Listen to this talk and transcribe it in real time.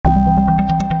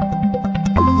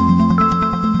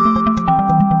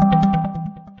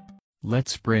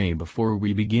Let's pray before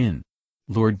we begin.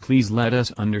 Lord, please let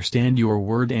us understand your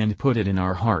word and put it in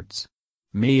our hearts.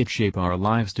 May it shape our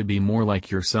lives to be more like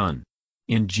your Son.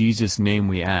 In Jesus' name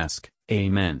we ask,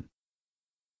 Amen.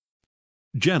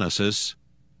 Genesis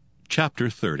chapter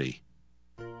 30.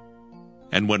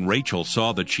 And when Rachel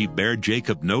saw that she bare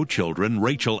Jacob no children,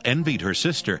 Rachel envied her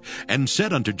sister, and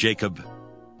said unto Jacob,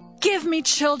 Give me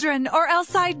children, or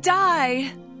else I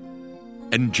die.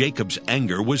 And Jacob's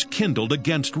anger was kindled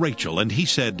against Rachel, and he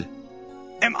said,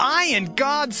 Am I in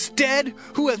God's stead,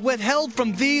 who hath withheld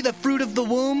from thee the fruit of the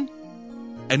womb?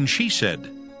 And she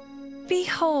said,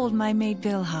 Behold my maid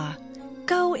Bilhah,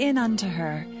 go in unto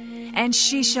her, and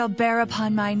she shall bear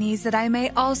upon my knees, that I may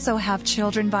also have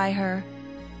children by her.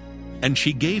 And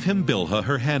she gave him Bilhah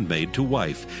her handmaid to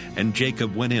wife, and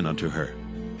Jacob went in unto her.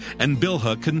 And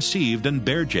Bilhah conceived and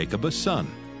bare Jacob a son.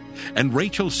 And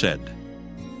Rachel said,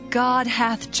 God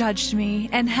hath judged me,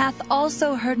 and hath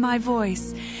also heard my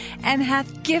voice, and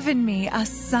hath given me a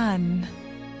son.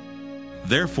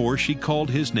 Therefore she called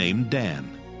his name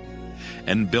Dan.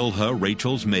 And Bilhah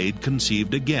Rachel's maid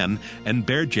conceived again, and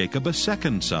bare Jacob a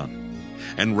second son.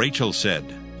 And Rachel said,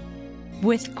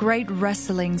 With great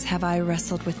wrestlings have I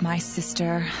wrestled with my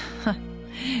sister,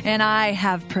 and I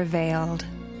have prevailed.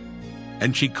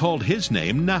 And she called his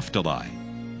name Naphtali.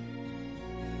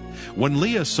 When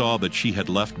Leah saw that she had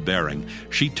left bearing,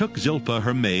 she took Zilpah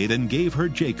her maid, and gave her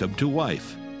Jacob to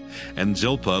wife. And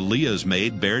Zilpah Leah's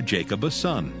maid bare Jacob a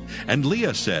son. And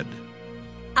Leah said,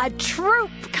 A troop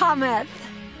cometh.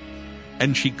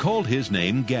 And she called his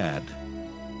name Gad.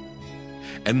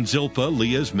 And Zilpah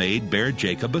Leah's maid bare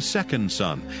Jacob a second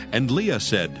son. And Leah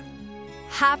said,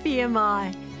 Happy am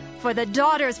I, for the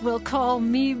daughters will call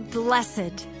me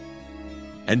blessed.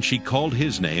 And she called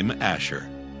his name Asher.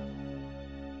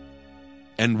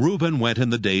 And Reuben went in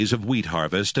the days of wheat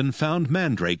harvest, and found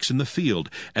mandrakes in the field,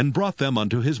 and brought them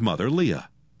unto his mother Leah.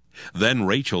 Then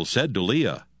Rachel said to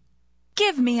Leah,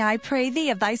 Give me, I pray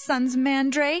thee, of thy son's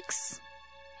mandrakes.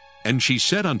 And she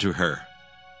said unto her,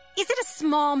 Is it a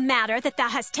small matter that thou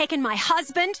hast taken my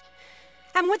husband?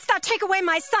 And wouldst thou take away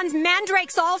my son's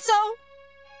mandrakes also?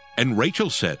 And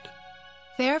Rachel said,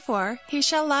 Therefore he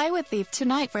shall lie with thee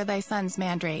tonight for thy son's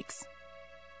mandrakes.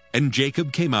 And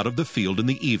Jacob came out of the field in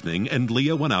the evening, and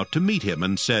Leah went out to meet him,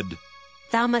 and said,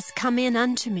 Thou must come in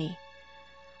unto me,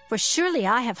 for surely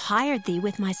I have hired thee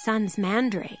with my son's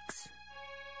mandrakes.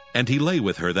 And he lay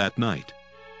with her that night.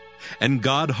 And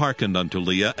God hearkened unto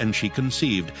Leah, and she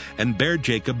conceived, and bare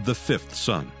Jacob the fifth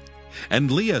son. And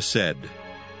Leah said,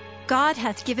 God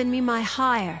hath given me my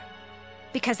hire,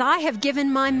 because I have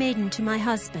given my maiden to my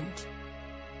husband.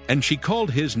 And she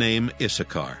called his name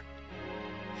Issachar.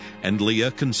 And Leah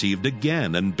conceived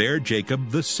again, and bare Jacob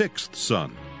the sixth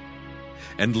son.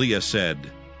 And Leah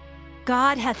said,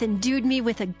 God hath endued me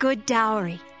with a good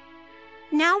dowry.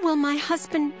 Now will my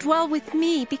husband dwell with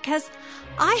me, because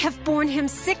I have borne him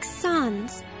 6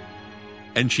 sons.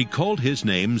 And she called his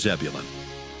name Zebulun.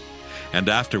 And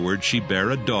afterward she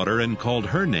bare a daughter, and called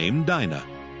her name Dinah.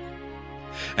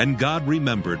 And God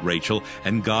remembered Rachel,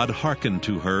 and God hearkened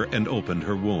to her, and opened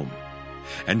her womb.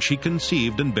 And she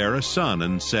conceived and bare a son,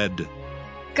 and said,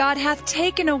 God hath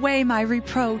taken away my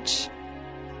reproach.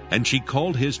 And she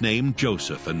called his name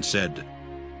Joseph, and said,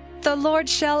 The Lord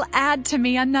shall add to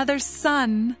me another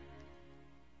son.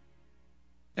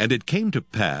 And it came to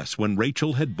pass, when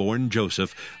Rachel had borne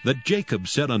Joseph, that Jacob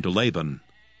said unto Laban,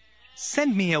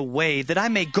 Send me away, that I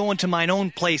may go unto mine own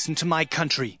place and to my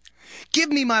country. Give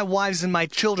me my wives and my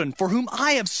children, for whom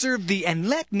I have served thee, and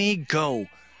let me go.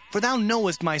 For thou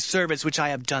knowest my service which I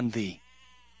have done thee.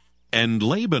 And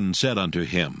Laban said unto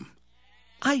him,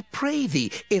 I pray thee,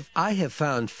 if I have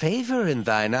found favor in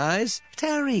thine eyes,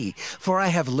 tarry, for I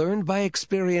have learned by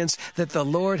experience that the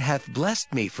Lord hath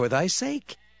blessed me for thy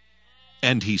sake.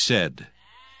 And he said,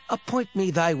 Appoint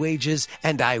me thy wages,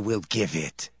 and I will give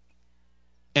it.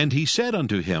 And he said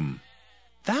unto him,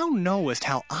 Thou knowest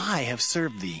how I have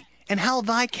served thee, and how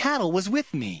thy cattle was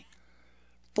with me.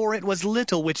 For it was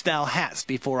little which thou hadst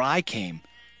before I came,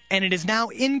 and it is now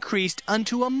increased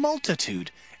unto a multitude,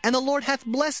 and the Lord hath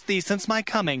blessed thee since my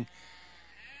coming.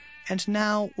 And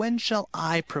now when shall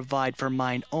I provide for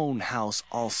mine own house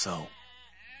also?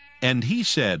 And he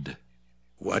said,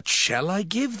 What shall I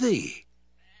give thee?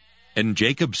 And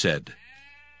Jacob said,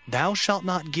 Thou shalt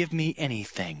not give me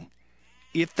anything.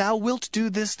 If thou wilt do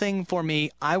this thing for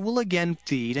me, I will again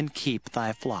feed and keep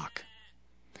thy flock.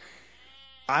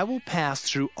 I will pass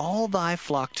through all thy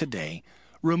flock today,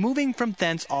 removing from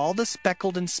thence all the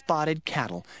speckled and spotted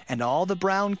cattle, and all the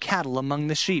brown cattle among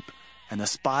the sheep, and the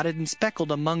spotted and speckled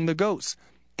among the goats,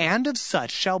 and of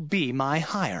such shall be my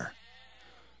hire.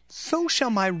 so shall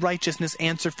my righteousness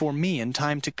answer for me in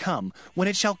time to come, when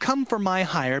it shall come for my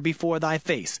hire before thy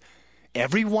face.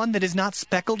 Every one that is not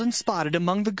speckled and spotted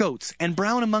among the goats, and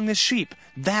brown among the sheep,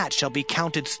 that shall be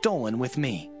counted stolen with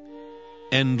me.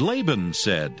 And Laban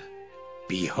said,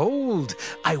 Behold,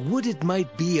 I would it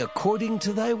might be according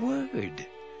to thy word.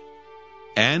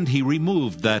 And he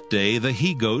removed that day the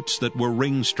he-goats that were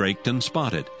ring-straked and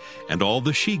spotted, and all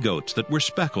the she-goats that were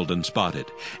speckled and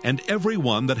spotted, and every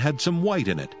one that had some white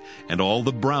in it, and all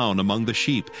the brown among the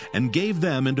sheep, and gave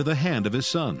them into the hand of his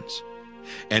sons.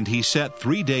 And he set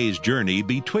 3 days' journey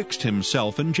betwixt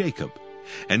himself and Jacob,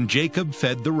 and Jacob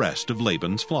fed the rest of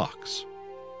Laban's flocks.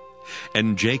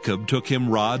 And Jacob took him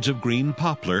rods of green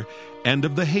poplar, and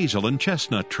of the hazel and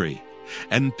chestnut tree,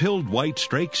 and pilled white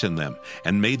strakes in them,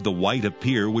 and made the white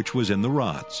appear which was in the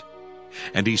rods.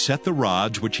 And he set the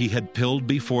rods which he had pilled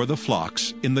before the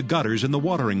flocks in the gutters and the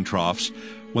watering troughs,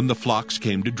 when the flocks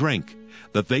came to drink,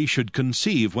 that they should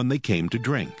conceive when they came to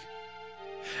drink.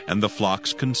 And the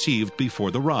flocks conceived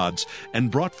before the rods,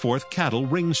 and brought forth cattle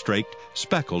ring-straked,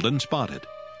 speckled, and spotted.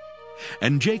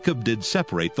 And Jacob did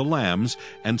separate the lambs,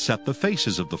 and set the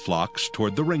faces of the flocks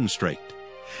toward the ring-straked,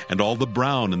 and all the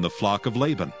brown in the flock of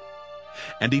Laban.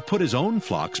 And he put his own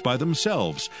flocks by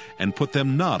themselves, and put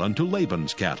them not unto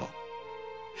Laban's cattle.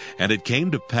 And it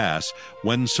came to pass,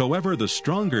 whensoever the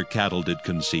stronger cattle did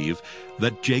conceive,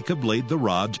 that Jacob laid the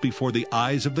rods before the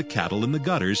eyes of the cattle in the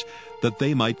gutters, that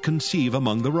they might conceive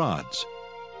among the rods.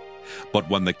 But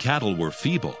when the cattle were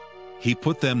feeble, he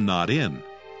put them not in.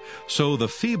 So the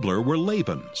feebler were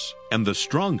Laban's, and the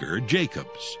stronger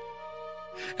Jacob's.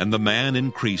 And the man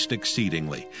increased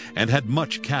exceedingly, and had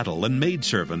much cattle, and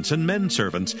maidservants, and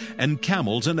menservants, and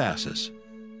camels and asses.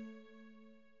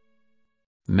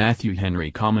 Matthew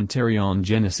Henry Commentary on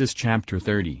Genesis chapter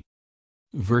 30.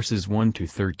 Verses 1 to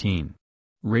 13.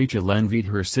 Rachel envied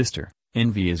her sister.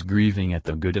 Envy is grieving at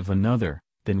the good of another,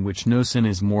 than which no sin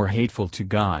is more hateful to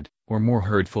God, or more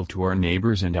hurtful to our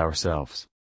neighbors and ourselves.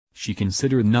 She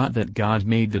considered not that God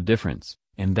made the difference,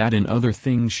 and that in other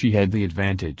things she had the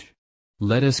advantage.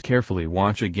 Let us carefully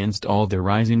watch against all the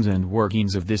risings and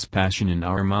workings of this passion in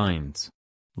our minds.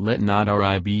 Let not our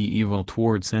eye be evil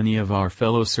towards any of our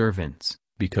fellow servants,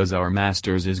 because our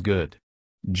master's is good.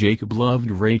 Jacob loved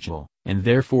Rachel, and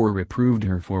therefore reproved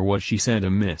her for what she said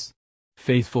amiss.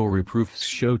 Faithful reproofs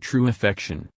show true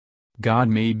affection. God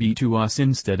may be to us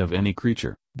instead of any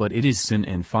creature, but it is sin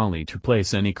and folly to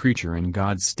place any creature in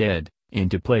God's stead,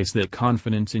 and to place that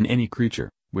confidence in any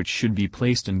creature, which should be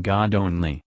placed in God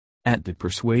only. At the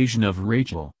persuasion of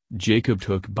Rachel, Jacob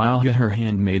took Bilhah her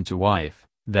handmaid to wife,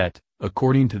 that,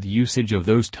 according to the usage of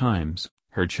those times,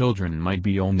 her children might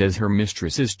be owned as her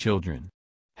mistress's children.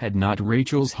 Had not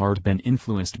Rachel's heart been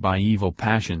influenced by evil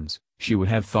passions, she would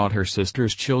have thought her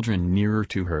sister's children nearer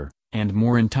to her, and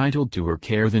more entitled to her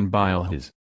care than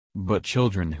Bilhah's. But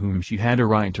children whom she had a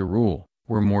right to rule,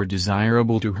 were more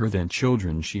desirable to her than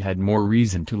children she had more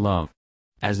reason to love.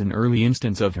 As an early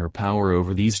instance of her power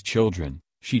over these children,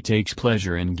 she takes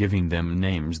pleasure in giving them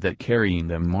names that carry in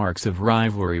them marks of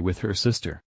rivalry with her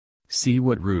sister. See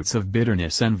what roots of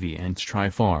bitterness envy and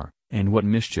strife are, and what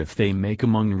mischief they make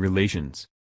among relations.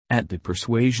 At the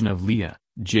persuasion of Leah,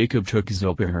 Jacob took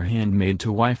Zilpah her handmaid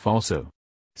to wife also.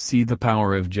 See the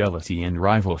power of jealousy and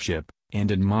rivalship,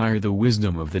 and admire the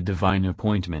wisdom of the divine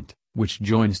appointment, which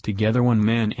joins together one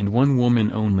man and one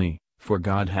woman only, for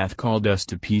God hath called us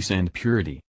to peace and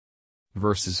purity.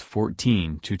 Verses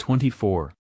 14 to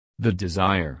 24. The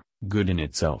desire, good in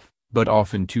itself, but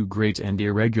often too great and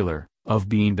irregular, of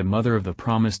being the mother of the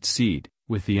promised seed,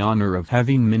 with the honor of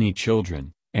having many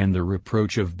children, and the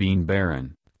reproach of being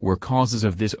barren, were causes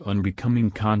of this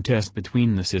unbecoming contest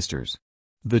between the sisters.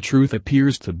 The truth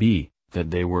appears to be,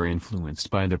 that they were influenced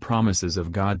by the promises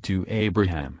of God to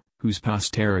Abraham, whose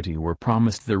posterity were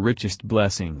promised the richest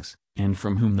blessings, and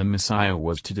from whom the Messiah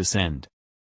was to descend.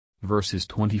 Verses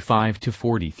 25 to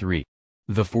 43.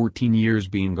 The 14 years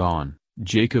being gone,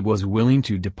 Jacob was willing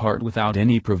to depart without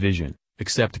any provision,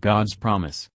 except God's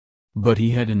promise. But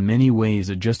he had in many ways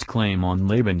a just claim on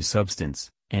Laban's substance,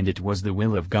 and it was the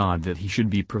will of God that he should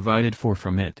be provided for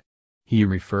from it. He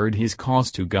referred his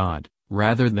cause to God,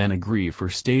 rather than agree for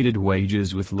stated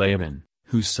wages with Laban,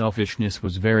 whose selfishness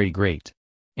was very great.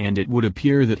 And it would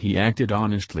appear that he acted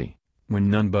honestly, when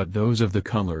none but those of the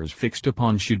colors fixed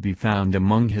upon should be found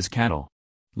among his cattle.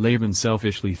 Laban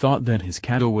selfishly thought that his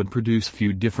cattle would produce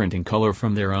few different in color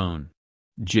from their own.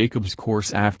 Jacob's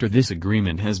course after this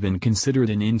agreement has been considered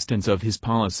an instance of his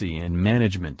policy and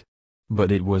management.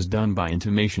 But it was done by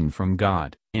intimation from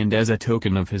God, and as a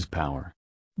token of his power.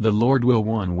 The Lord will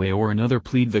one way or another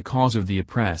plead the cause of the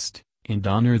oppressed, and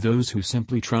honor those who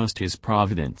simply trust his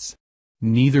providence.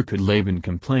 Neither could Laban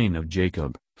complain of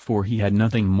Jacob, for he had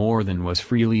nothing more than was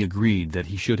freely agreed that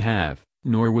he should have,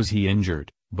 nor was he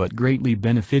injured, but greatly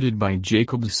benefited by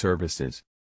Jacob's services.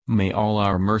 May all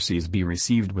our mercies be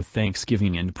received with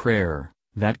thanksgiving and prayer,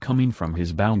 that coming from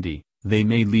his bounty, they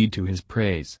may lead to his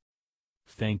praise.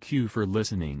 Thank you for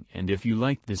listening, and if you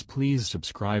liked this, please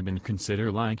subscribe and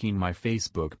consider liking my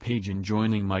Facebook page and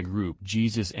joining my group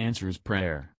Jesus Answers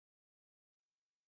Prayer.